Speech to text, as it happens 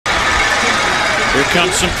Here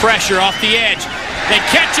comes some pressure off the edge. They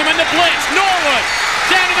catch him in the blitz. Norwood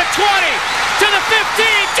down to the 20, to the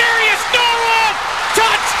 15. Jerious Norwood,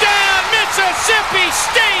 touchdown Mississippi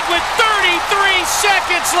State with 33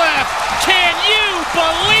 seconds left. Can you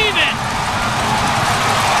believe it?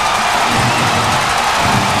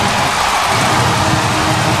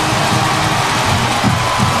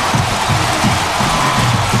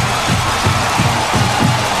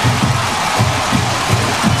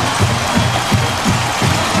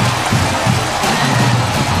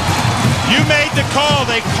 The call.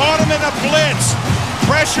 They caught him in a blitz.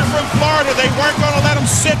 Pressure from Florida. They weren't going to let him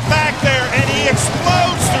sit back there, and he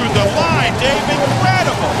explodes through the line. Dave,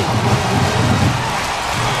 incredible.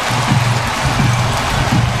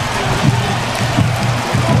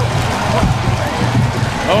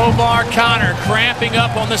 Omar Connor cramping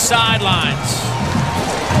up on the sidelines.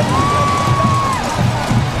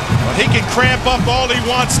 Well, he can cramp up all he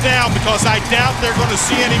wants now because I doubt they're going to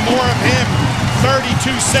see any more of him. 32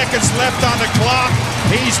 seconds left on the clock.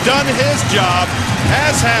 He's done his job,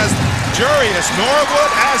 as has Jerious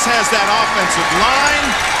Norwood, as has that offensive line.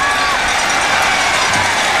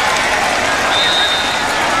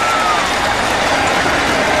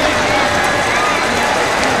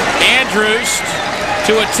 Andrews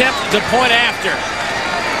to attempt the point after.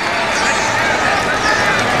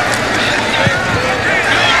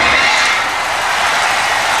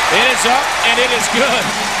 It is up and it is good.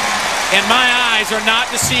 And my eyes are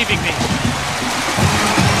not deceiving me.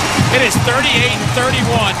 It is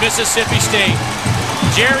 38-31 Mississippi State.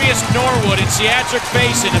 Jerious Norwood and Seadrick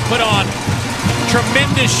Faison have put on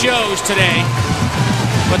tremendous shows today.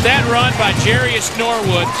 But that run by Jerious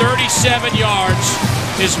Norwood, 37 yards,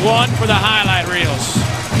 is one for the highlight reels.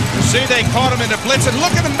 See, they caught him in the blitz, and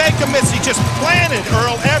look at him make a miss. He just planted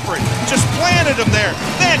Earl Everett. Just planted him there.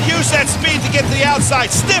 Then use that speed to get to the outside.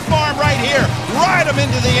 Stiff arm right here. Ride him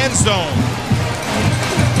into the end zone.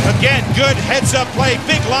 Again, good heads-up play.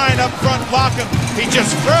 Big line up front blocking. He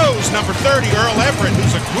just throws number 30, Earl Everett,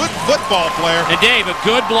 who's a good football player. And Dave, a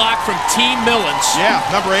good block from T. Millens. Yeah,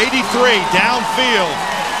 number 83, downfield.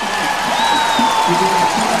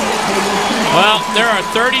 Well, there are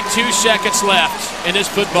 32 seconds left in this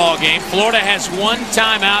football game. Florida has one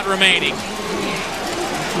timeout remaining.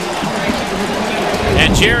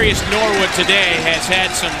 And Jerious Norwood today has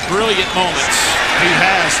had some brilliant moments. He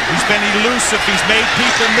has. He's been elusive. He's made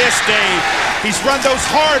people miss, Dave. He's run those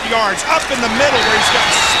hard yards up in the middle where he's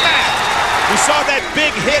gotten smacked. We saw that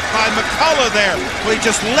big hit by McCullough there where he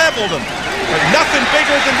just leveled him. But nothing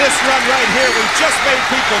bigger than this run right here. We just made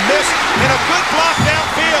people miss. And a good block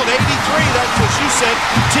downfield. 83, that's what you said.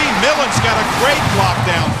 T. Millen's got a great block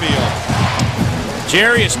downfield.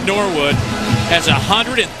 Jerious Norwood has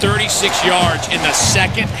 136 yards in the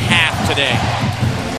second half today.